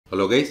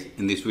Hello guys,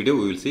 in this video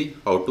we will see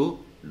how to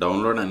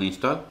download and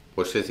install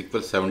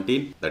PostgreSQL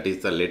 17, that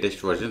is the latest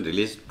version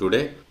released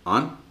today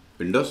on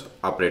Windows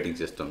operating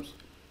systems.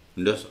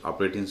 Windows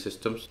operating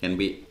systems can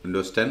be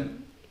Windows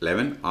 10,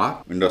 11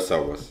 or Windows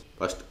servers.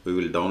 First we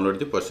will download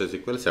the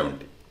PostgreSQL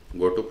 17.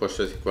 Go to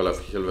PostgreSQL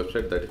official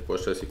website, that is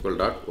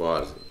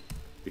postgresql.org.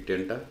 Hit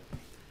enter.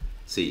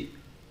 See,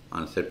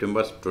 on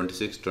September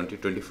 26,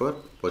 2024,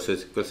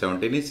 PostgreSQL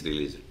 17 is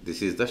released.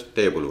 This is the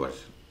stable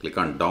version. Click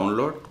on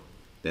download,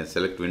 then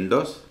select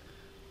Windows,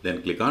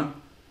 then click on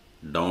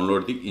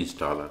download the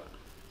installer.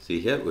 See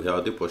here we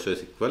have the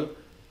PostgreSQL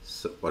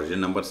version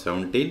number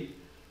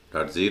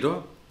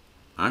 17.0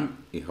 and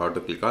you have to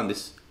click on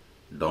this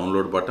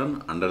download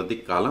button under the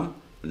column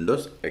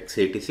Windows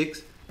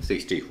x86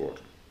 64.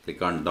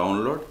 Click on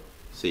download.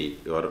 See,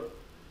 your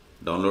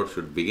download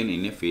should begin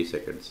in a few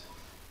seconds.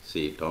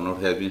 See,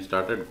 download has been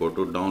started. Go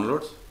to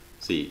downloads.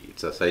 See,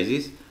 its a size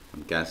is,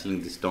 I'm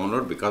cancelling this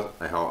download because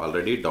I have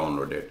already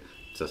downloaded.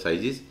 Its a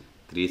size is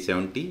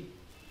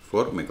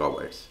 374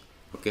 megabytes.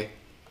 Okay,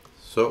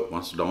 so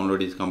once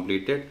download is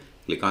completed,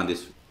 click on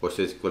this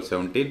PostgreSQL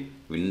 17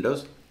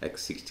 Windows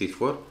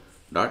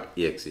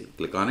x64.exe.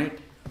 click on it.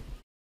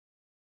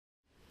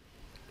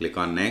 Click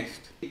on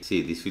next.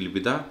 See, this will be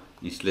the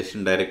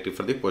installation directory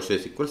for the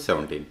PostgreSQL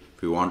 17.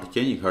 If you want to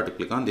change, you have to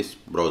click on this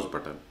browse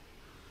button.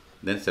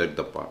 Then select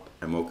the path.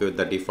 I'm okay with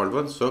the default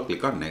one, so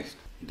click on next.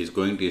 It is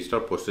going to install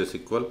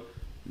PostgreSQL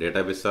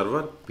database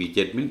server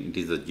pgadmin. It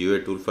is the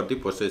GUI tool for the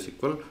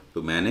PostgreSQL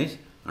to manage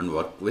and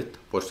work with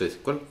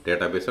PostgreSQL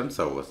database and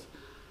servers.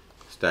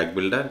 Stack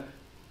builder,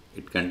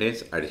 it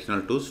contains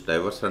additional tools,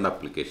 drivers and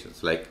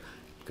applications, like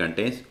it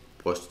contains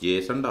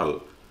PostGIS and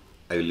all.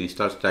 I will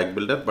install stack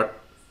builder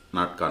but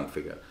not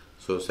configure.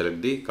 So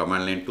select the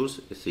command line tools.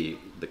 See,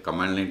 the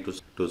command line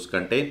tools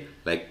contain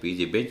like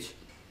pgbench,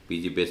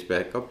 pgbase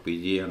backup,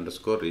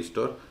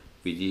 pg_restore,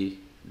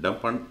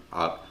 pgdump and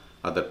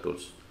other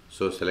tools.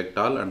 So select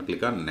all and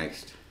click on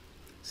next.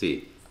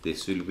 See,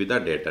 this will be the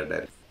data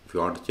directory. If you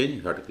want to change,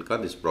 you have to click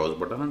on this browse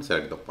button and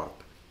select the path.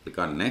 Click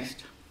on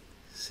next.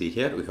 See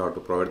here, we have to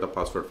provide the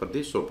password for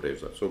the super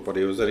user. Super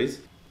user is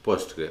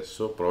Postgres.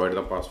 So provide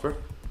the password.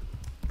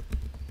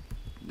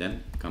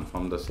 Then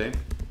confirm the same.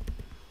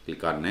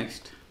 Click on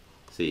next.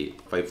 See,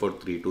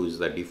 5432 is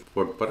the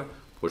default for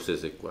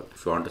PostgreSQL.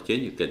 If you want to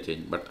change, you can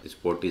change, but this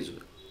port is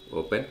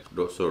open,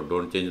 so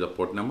don't change the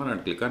port number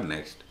and click on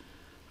next.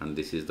 And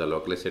this is the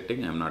localized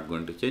setting. I am not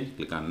going to change.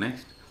 Click on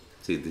next.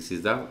 See, this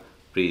is the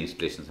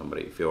pre-installation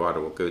summary. If you are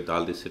okay with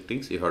all these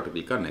settings, you have to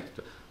click on next.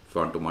 If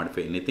you want to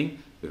modify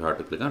anything, you have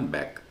to click on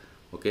back.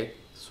 Okay,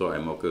 so I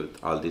am okay with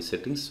all these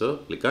settings, so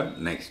click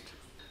on next.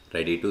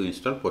 Ready to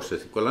install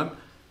PostgreSQL on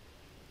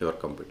your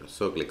computer.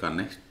 So click on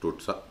next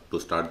to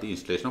start the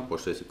installation of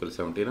PostgreSQL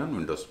 17 on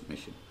Windows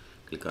machine.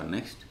 Click on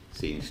next.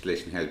 See,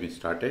 installation has been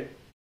started.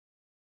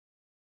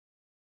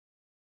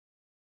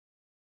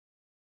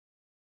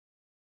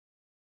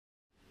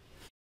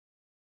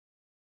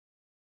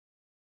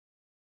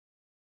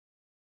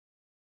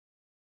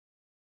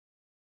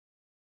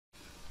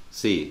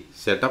 See,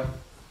 setup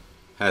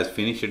has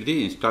finished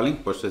the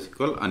installing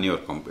PostgreSQL on your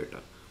computer.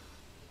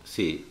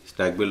 See,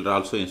 stack builder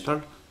also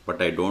installed,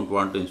 but I don't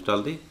want to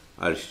install the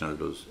additional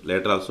tools.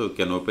 Later also you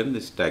can open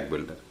the stack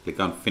builder. Click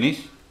on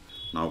finish.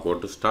 Now go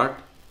to start,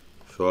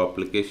 show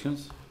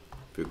applications.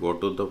 If you go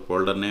to the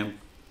folder name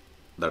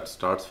that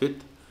starts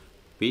with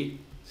P,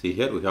 see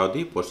here we have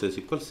the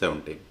PostgreSQL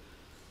 17.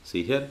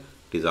 See here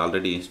it is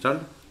already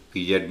installed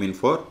pgadmin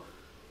 4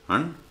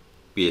 and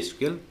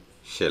PSQL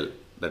shell,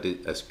 that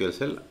is SQL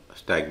shell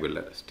stack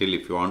builder. Still,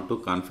 if you want to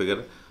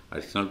configure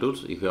additional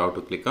tools, if you have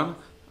to click on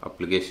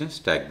application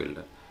stack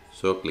builder.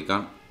 So click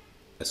on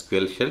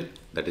SQL shell,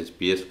 that is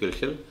PSQL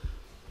shell.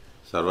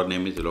 Server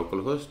name is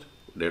localhost,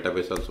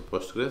 database also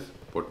Postgres,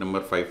 port number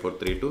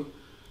 5432,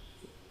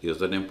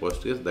 username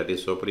Postgres, that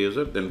is super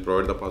user. Then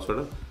provide the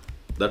password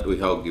that we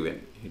have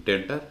given. Hit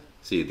enter.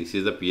 See, this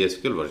is the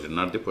PSQL version,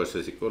 not the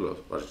PostgreSQL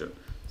version.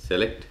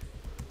 Select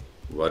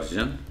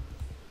version.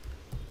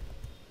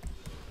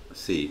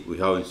 See, we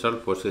have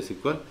installed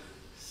PostgreSQL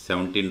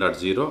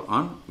 17.0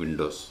 on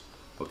Windows.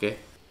 Okay,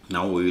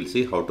 now we will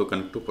see how to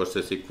connect to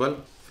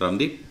PostgreSQL from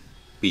the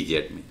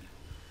pgadmin.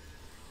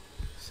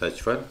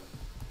 Search for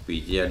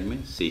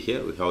pgadmin. See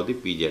here we have the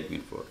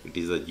pgadmin 4. It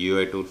is the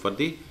GUI tool for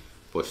the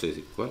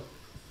PostgreSQL.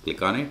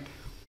 Click on it.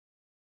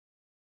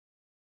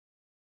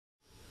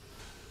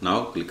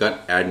 Now click on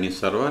add new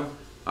server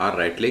or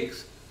right click,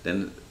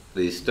 then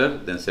register,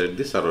 then select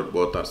the server.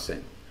 Both are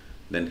same.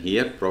 Then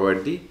here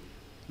provide the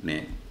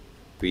name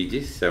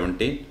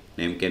PG17.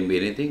 Name can be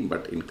anything,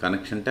 but in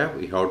connection tab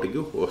we have to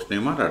give host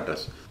name or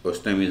address.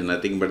 Host name is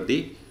nothing but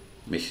the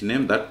machine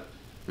name that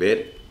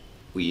where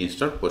we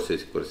install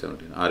PostgreSQL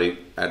 17, or if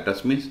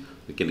address means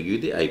we can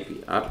give the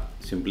IP or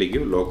simply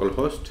give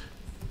localhost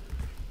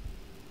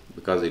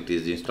because it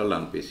is installed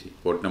on PC.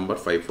 Port number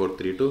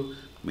 5432,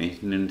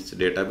 maintenance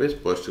database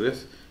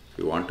Postgres. If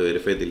you want to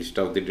verify the list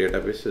of the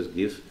databases,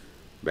 give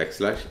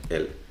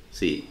 \L.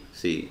 See,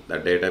 the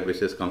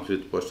databases comes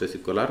with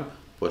PostgreSQL are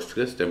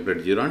Postgres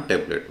template 0 and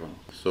template 1.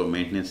 So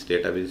maintenance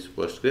database is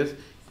Postgres,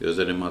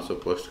 username also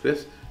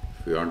Postgres.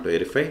 If you want to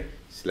verify,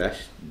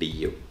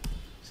 /du.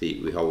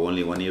 See, we have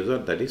only one user,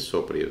 that is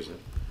super user.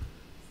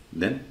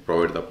 Then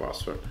provide the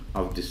password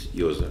of this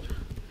user.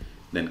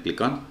 Then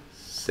click on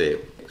save.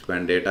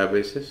 Expand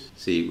databases.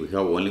 See, we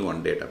have only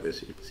one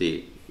database.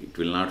 See, it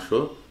will not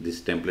show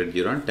this template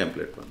 0 and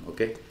template 1.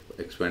 Okay.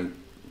 Expand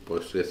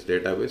Postgres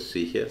database.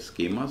 See here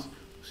schemas.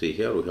 See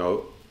here we have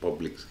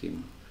public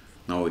schema.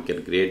 Now we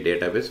can create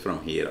database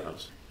from here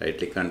also. Right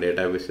click on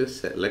databases,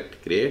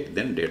 select create,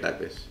 then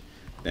database.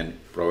 Then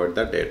provide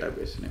the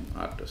database name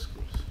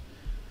RTSchools.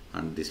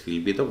 And this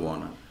will be the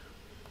owner.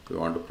 If you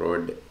want to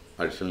provide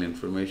additional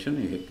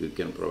information, you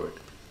can provide.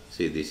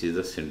 See, this is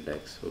the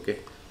syntax. Okay.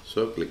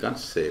 So click on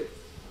save.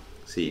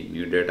 See,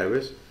 new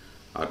database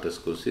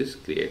RTSchools is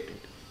created.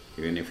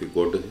 Even if you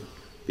go to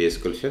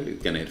PSQL shell, you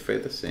can verify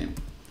the same.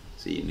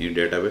 See, new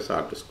database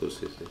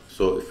RTSchools is there.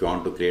 So if you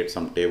want to create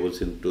some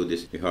tables into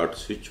this, you have to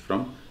switch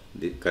from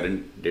the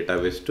current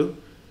database to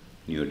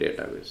new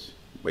database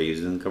by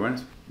using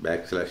commands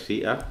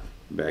 \c or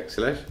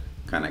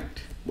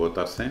 \connect. Both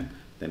are same.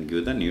 Then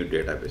give the new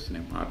database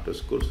name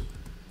RTSchools.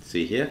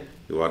 See here,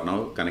 you are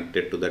now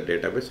connected to the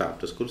database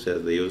RTSchools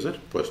as the user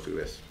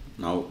Postgres.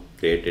 Now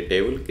create a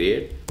table.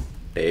 Create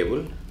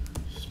table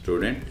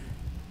student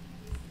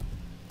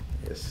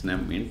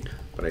sname int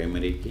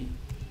primary key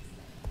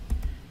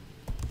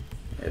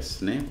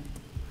sname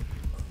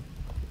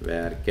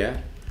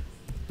varchar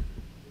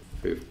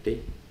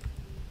 50.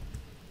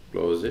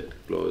 Close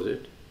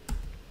it.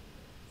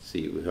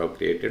 See, we have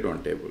created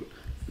one table.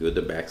 Give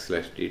the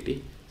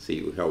 \dt.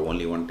 See, we have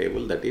only one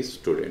table, that is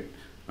student,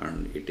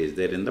 and it is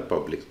there in the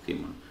public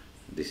schema.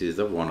 This is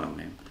the owner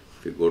name.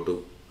 If you go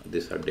to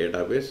this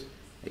database,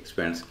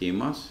 expand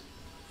schemas,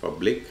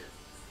 public,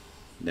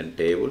 then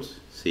tables.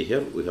 See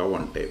here we have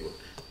one table.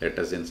 Let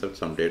us insert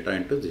some data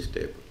into this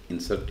table.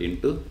 Insert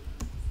into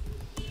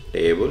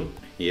table.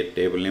 Here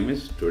table name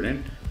is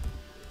student,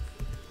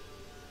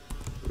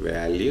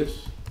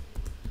 values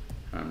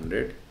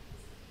 100,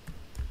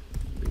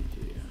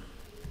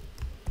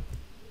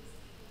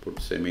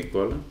 put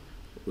semicolon.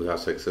 We have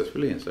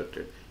successfully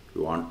inserted. If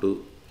you want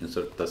to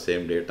insert the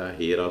same data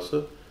here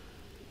also,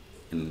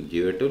 in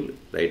GUI tool,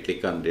 right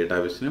click on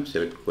database name,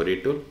 select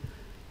query tool,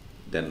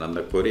 then run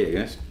the query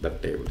against the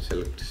table.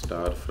 Select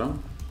star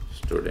from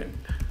student.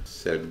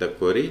 Select the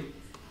query,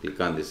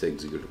 click on this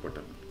execute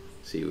button.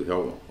 See, we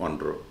have one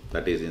row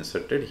that is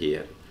inserted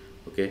here.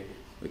 Okay,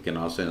 we can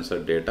also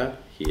insert data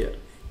here.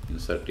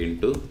 Insert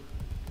into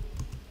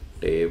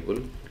table.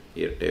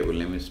 Here table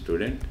name is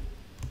student,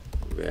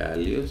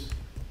 values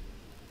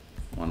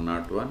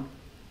 101,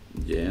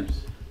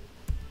 James,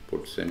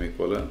 put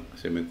semicolon.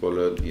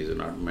 Semicolon is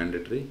not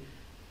mandatory.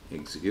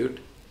 Execute.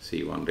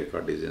 See, one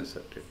record is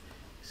inserted.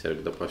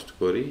 Select the first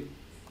query,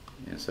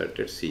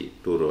 inserted. See,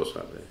 two rows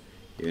are there.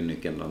 Even you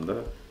can run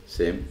the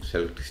same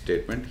select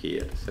statement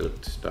here.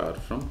 Select star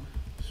from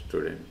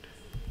student.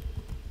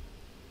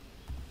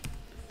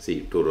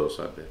 See, two rows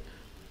are there.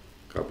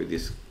 Copy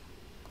this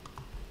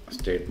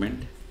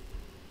statement,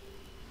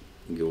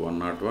 give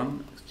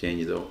 101,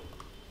 change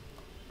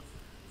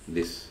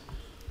this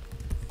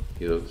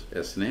use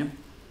s name,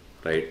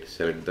 right,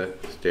 select the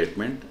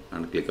statement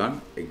and click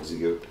on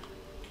execute.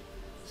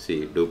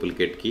 See,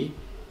 duplicate key,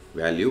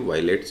 value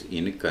violates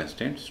unique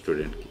constraint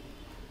student key,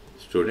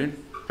 student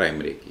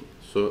primary key.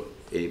 So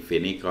if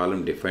any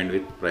column defined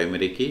with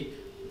primary key,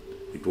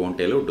 it won't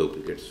allow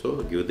duplicate.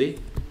 So give the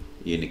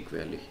unique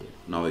value here.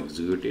 Now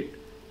execute it.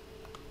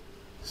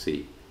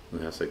 See, we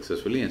have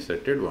successfully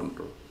inserted one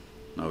row.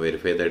 Now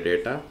verify the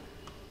data.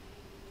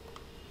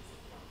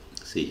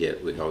 See here,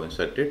 we have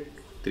inserted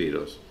 3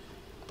 rows.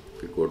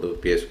 If we go to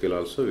PSQL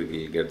also, we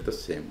will get the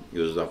same.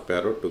 Use the up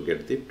arrow to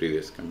get the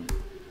previous command.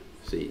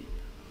 See,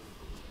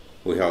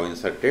 we have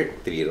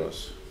inserted 3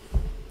 rows.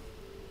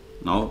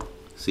 Now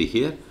see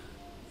here,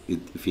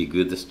 if you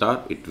give the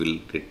star, it will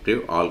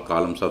retrieve all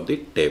columns of the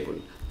table.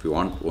 If you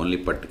want only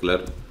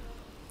particular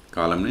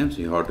column names,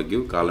 you have to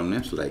give column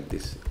names like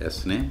this.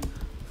 S name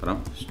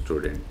from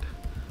student.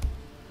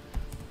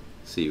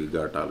 See, we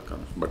got all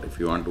columns. But if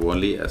you want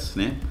only S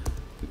name,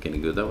 you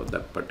can give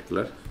that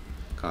particular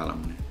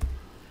column name.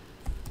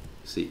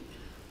 See,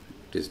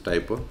 it is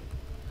typo.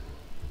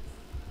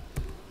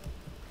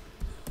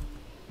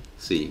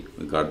 See,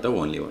 we got the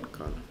only one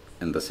column.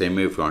 And the same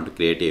way, if you want to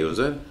create a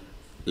user,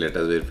 let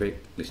us verify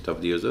list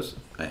of the users.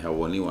 I have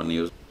only one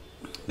user.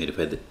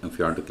 Verify the, if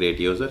you want to create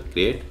user,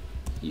 create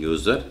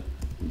user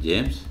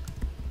James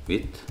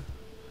with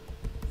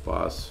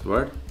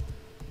password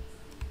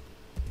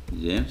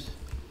James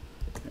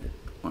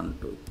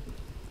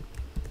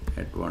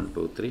at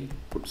 123,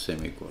 put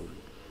semicolon.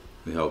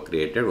 We have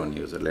created one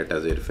user. Let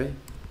us verify.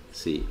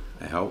 See,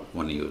 I have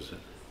one user.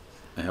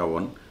 I have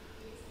one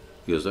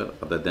user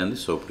other than the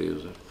super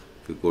user.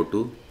 If you go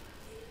to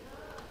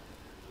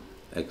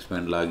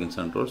expand logins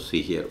and roles,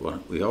 see here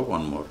we have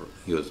one more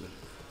user.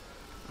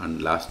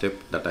 And last step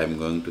that I am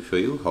going to show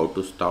you how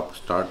to stop,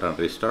 start and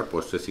restart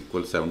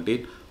PostgreSQL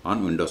 17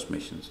 on Windows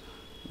machines.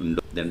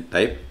 then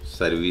type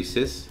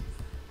services.msc.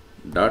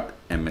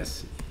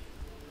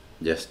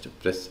 Just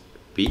press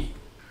P.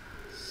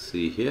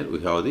 See here we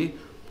have the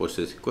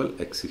PostgreSQL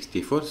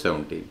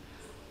x6417.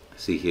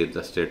 See here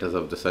the status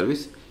of the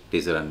service, it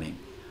is running,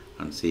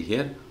 and see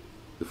here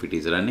if it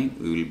is running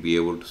we will be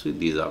able to see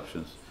these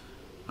options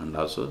and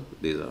also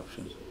these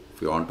options.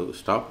 If you want to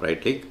stop,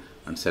 right click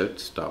and select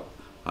stop,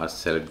 or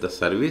select the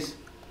service,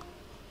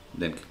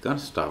 then click on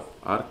stop,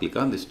 or click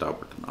on the stop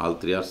button. All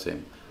three are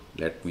same.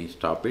 Let me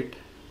stop it.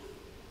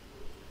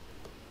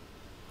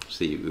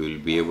 See, we will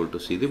be able to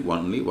see the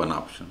only one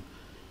option.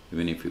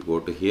 Even if you go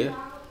to here,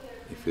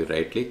 if you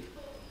right click,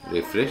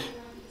 refresh,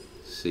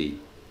 see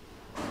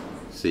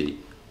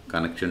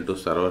connection to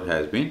server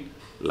has been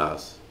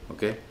lost.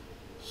 Okay,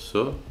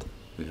 so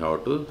we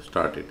have to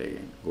start it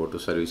again. Go to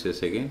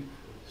services again,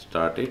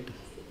 start it.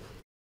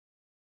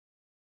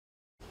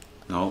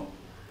 Now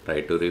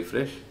try to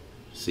refresh.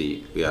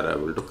 See, we are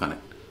able to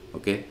connect.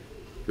 Okay,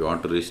 if you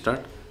want to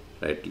restart,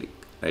 right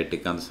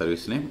click on the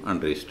service name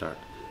and restart,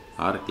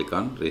 or click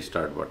on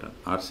restart button,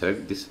 or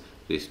select this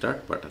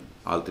restart button.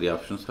 All three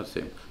options are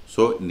same.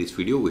 So in this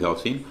video we have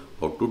seen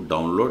how to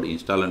download,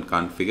 install and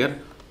configure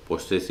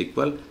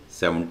PostgreSQL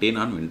 17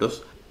 on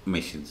Windows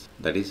machines,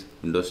 that is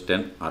Windows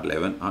 10 or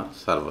 11 or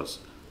servers.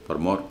 For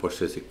more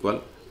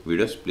PostgreSQL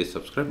videos, please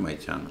subscribe my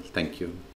channel. Thank you.